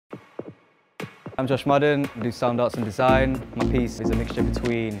I'm Josh Madden, I do sound arts and design. My piece is a mixture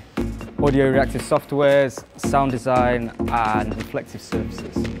between audio reactive softwares, sound design and reflective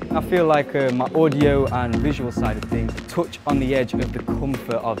surfaces. I feel like my audio and visual side of things touch on the edge of the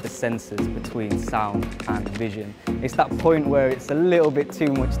comfort of the senses between sound and vision. It's that point where it's a little bit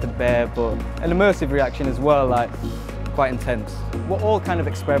too much to bear, but an immersive reaction as well, like quite intense. We're all kind of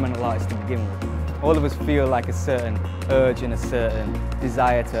experimental artists to begin with. All of us feel like a certain urge and a certain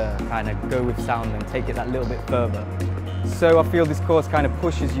desire to kind of go with sound and take it that little bit further. So I feel this course kind of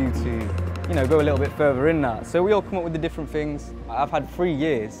pushes you to, go a little bit further in that. So we all come up with the different things. I've had 3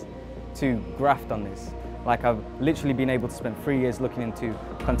 years to graft on this. Like I've literally been able to spend 3 years looking into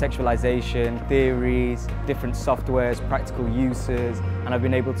contextualization, theories, different softwares, practical uses, and I've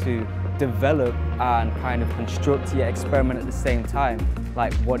been able to develop and kind of construct yet experiment at the same time,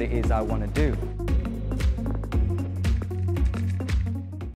 like what it is I want to do.